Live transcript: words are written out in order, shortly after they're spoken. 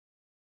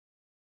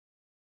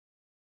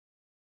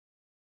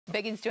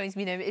Biggins joins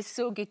me now. It's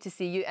so good to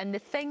see you. And the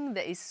thing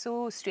that is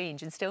so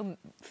strange and still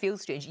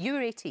feels strange, you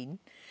were 18.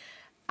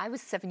 I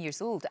was 7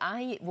 years old.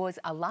 I was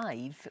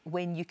alive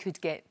when you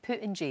could get put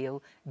in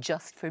jail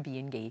just for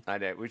being gay. I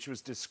know, which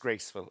was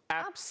disgraceful.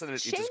 Absolutely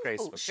Shameful,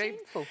 disgraceful.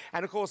 Shameful.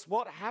 And, of course,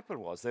 what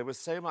happened was there was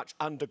so much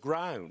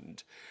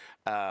underground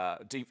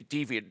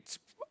deviant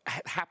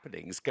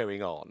happenings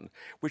going on,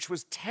 which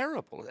was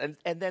terrible.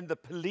 And then the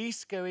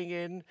police going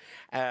in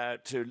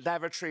to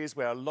lavatories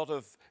where a lot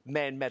of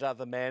men met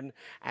other men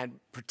and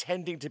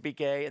pretending to be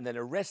gay and then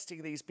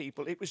arresting these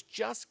people. It was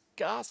just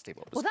ghastly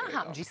what was going on. Well, that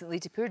happened recently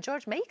to poor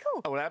George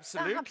Michael. Oh,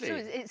 absolutely.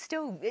 It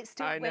still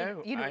I know,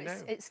 went, you know,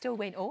 it still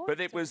went on. But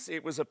it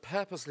was a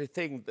purposely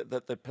thing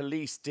that the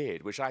police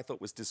did, which I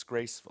thought was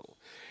disgraceful.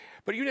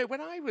 But, you know, when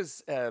I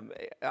was,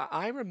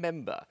 I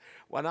remember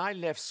when I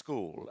left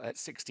school at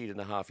 16 and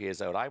a half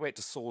years old, I went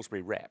to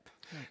Salisbury Rep.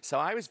 So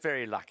I was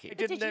very lucky. But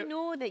did you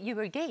know that you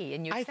were gay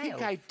in yourself? I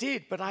think I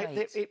did, but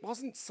it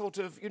wasn't sort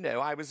of, you know,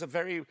 I was a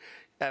very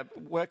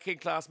working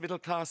class, middle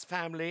class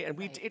family, and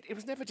it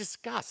was never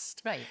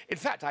discussed. Right. In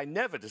fact, I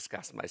never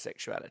discussed my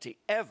sexuality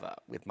ever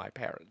with my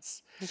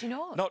parents. Did you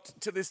not? Not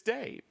to this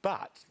day,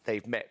 but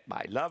they've met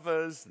my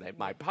lovers, they've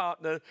my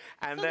partner,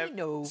 and so they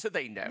know. So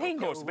they know, of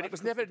course. But it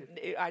was never.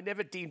 I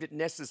never deemed it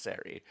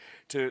necessary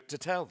to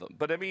tell them.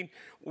 But I mean,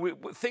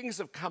 things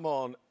have come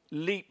on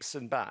leaps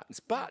and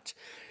bounds. But,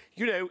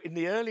 you know, in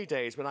the early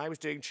days when I was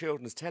doing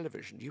children's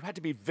television, you had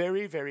to be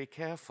very, very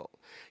careful.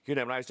 You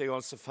know, when I was doing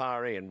On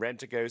Safari and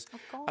Rent-A-Goes,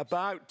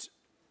 about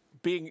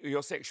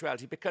your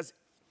sexuality, because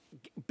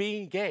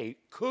being gay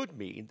could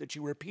mean that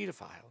you were a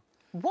paedophile.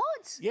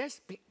 What? Yes,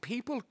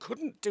 people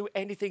couldn't do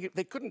anything.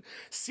 They couldn't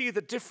see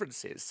the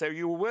differences. So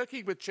you were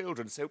working with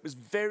children, so it was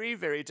very,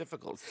 very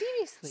difficult.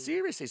 Seriously?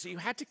 Seriously. So you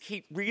had to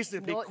keep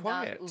reasonably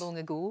quiet. Not that long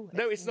ago.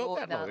 No, it's not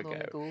that long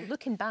ago.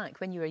 Looking back,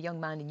 when you were a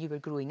young man and you were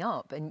growing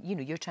up and, you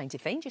know, you're trying to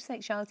find your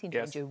sexuality and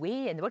find your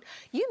way in the world,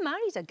 you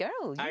married a girl.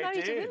 You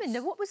married a woman.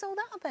 Now, what was all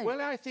that about? Well,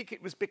 I think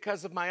it was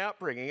because of my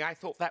upbringing. I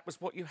thought that was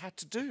what you had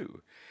to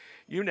do.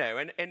 You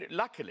know, and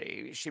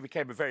luckily she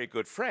became a very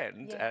good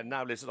friend and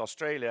now lives in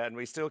Australia and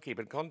we still keep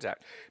in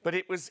contact. But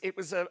it was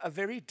a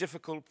very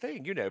difficult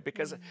thing, you know,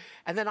 because...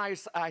 And then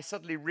I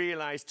suddenly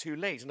realised too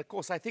late. And, of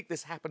course, I think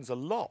this happens a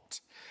lot.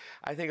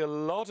 I think a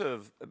lot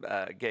of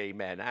gay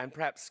men and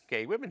perhaps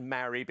gay women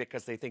marry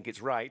because they think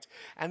it's right.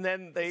 And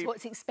then they... It's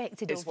what's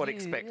expected of you. It's what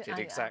expected,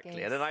 exactly.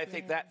 Guess, and then I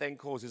think that then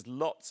causes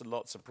lots and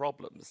lots of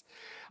problems,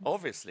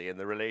 obviously, in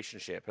the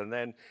relationship. And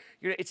then,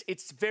 you know,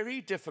 it's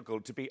very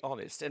difficult to be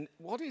honest. And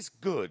what is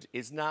good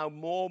is now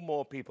more and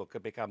more people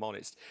can become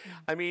honest.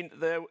 I mean,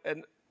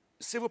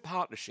 civil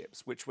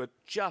partnerships, which were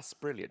just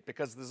brilliant,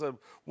 because there's a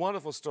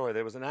wonderful story.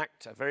 There was an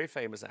actor, a very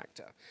famous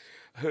actor,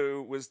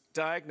 who was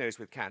diagnosed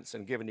with cancer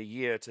and given a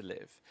year to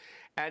live.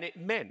 And it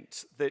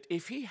meant that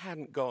if he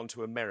hadn't gone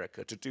to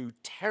America to do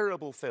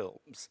terrible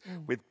films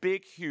with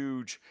big,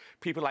 huge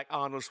people like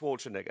Arnold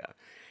Schwarzenegger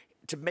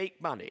to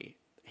make money,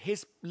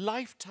 his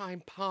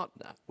lifetime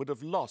partner would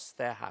have lost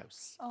their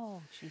house.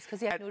 Oh, jeez, because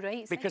he had no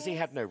rights. Because he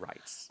had no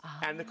rights.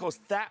 And, of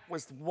course, that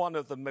was one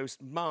of the most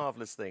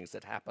marvellous things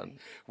that happened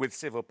with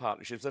civil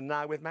partnerships and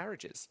now with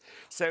marriages.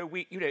 So,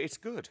 you know, it's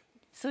good.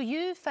 So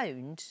you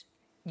found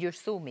your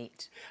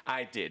soulmate?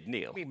 I did,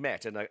 Neil. We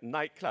met in a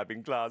nightclub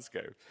in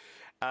Glasgow.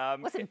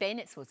 Was it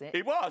Bennett's, was it?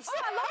 It was.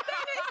 Oh, I love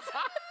Bennett's!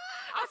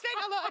 I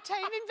spent a lot of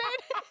time in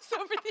Bennett's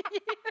over the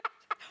years.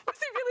 Was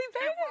it really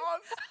Bennett's?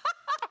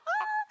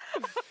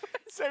 It was.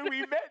 So we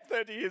met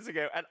 30 years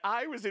ago, and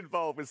I was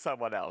involved with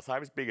someone else. I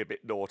was being a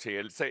bit naughty,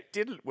 and so it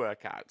didn't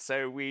work out.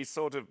 So we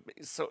sort of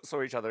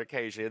saw each other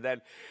occasionally, and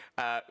then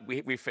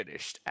we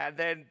finished. And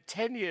then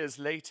 10 years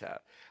later,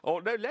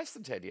 or no, less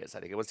than 10 years,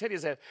 I think it was 10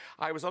 years later,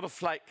 I was on a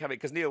flight coming,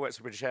 because Neil works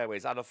for British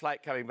Airways, on a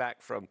flight coming back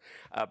from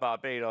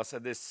Barbados,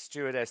 and this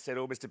stewardess said,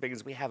 "Oh, Mr.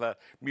 Biggins, we have a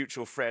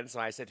mutual friend."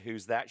 So I said,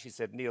 "Who's that?" She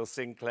said, "Neil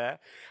Sinclair."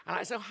 And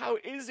I said, "How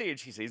is he?" And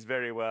she said, "He's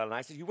very well." And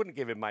I said, "You wouldn't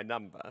give him my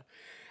number."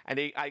 And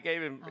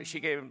she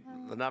gave him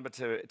the number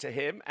to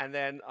him, and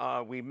then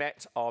we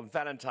met on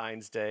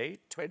Valentine's Day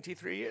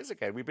 23 years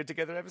ago. We've been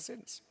together ever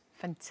since.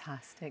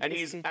 Fantastic. And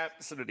he's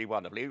absolutely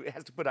wonderful. He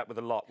has to put up with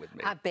a lot with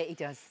me. I bet he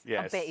does.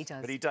 Yes, I bet he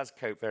does. But he does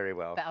cope very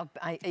well.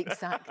 But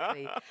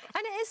exactly.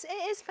 And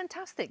it is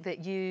fantastic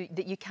that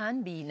you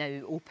can be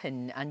now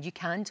open and you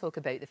can talk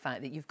about the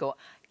fact that you've got,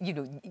 you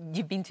know,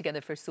 you've been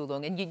together for so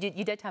long, and you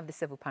did have the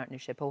civil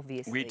partnership,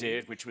 obviously. We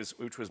did, which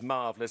was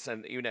marvellous,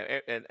 and you know,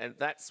 and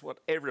that's what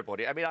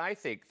everybody. I mean, I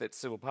think that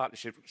civil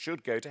partnership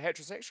should go to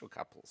heterosexual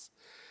couples,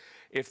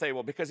 if they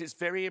will, because it's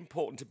very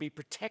important to be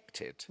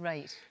protected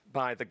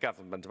by the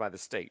government, by the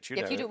state. You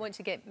know, if you don't want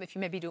to get, if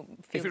you maybe don't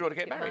feel, if you don't want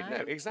to get married,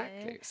 no,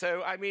 exactly.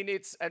 So I mean,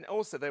 and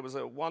also there was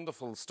a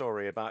wonderful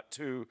story about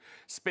two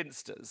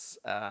spinsters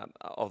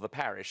of the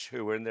parish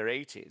who were in their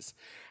 80s,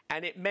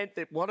 and it meant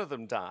that one of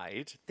them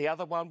died, the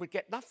other one would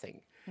get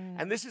nothing.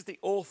 And this is the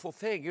awful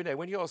thing, you know,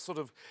 when you're sort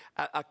of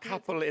a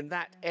couple in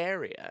that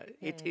area,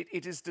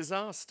 it is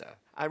disaster.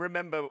 I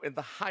remember in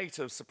the height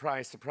of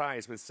Surprise,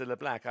 Surprise with Cilla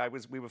Black,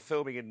 we were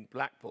filming in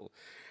Blackpool,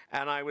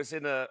 and I was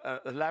in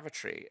a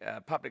lavatory, a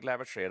public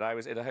lavatory, and I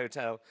was in a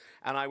hotel,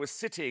 and I was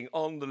sitting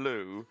on the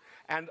loo,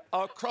 and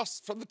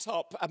across from the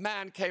top, a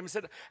man came and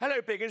said,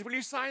 "Hello, Biggins, will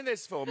you sign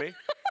this for me?"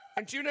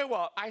 And do you know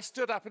what? I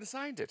stood up and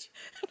signed it.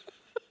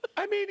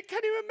 I mean,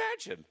 can you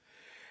imagine?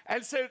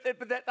 And so,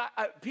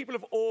 people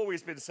have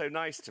always been so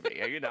nice to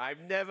me. You know, I've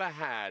never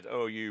had,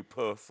 "Oh, you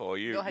puff," or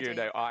you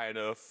know, "iron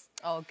off."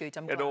 Oh, good,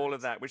 I'm glad. And all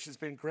of that, which has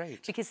been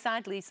great. Because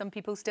sadly, some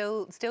people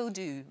still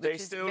do. They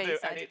still do,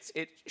 and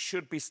it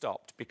should be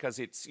stopped, because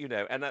it's, you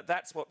know, and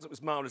that's what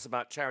was marvellous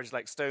about charities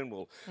like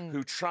Stonewall,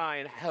 who try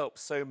and help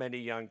so many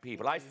young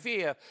people. I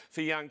fear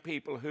for young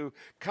people who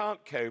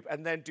can't cope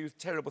and then do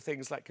terrible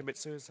things like commit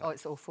suicide. Oh,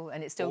 it's awful,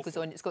 and it still goes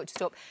on. It's got to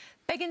stop.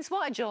 Biggins,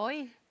 what a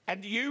joy.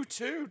 And you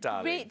too,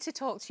 darling. Great to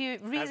talk to you.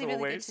 Really,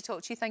 really good to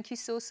talk to you. Thank you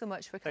so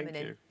much for coming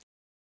in.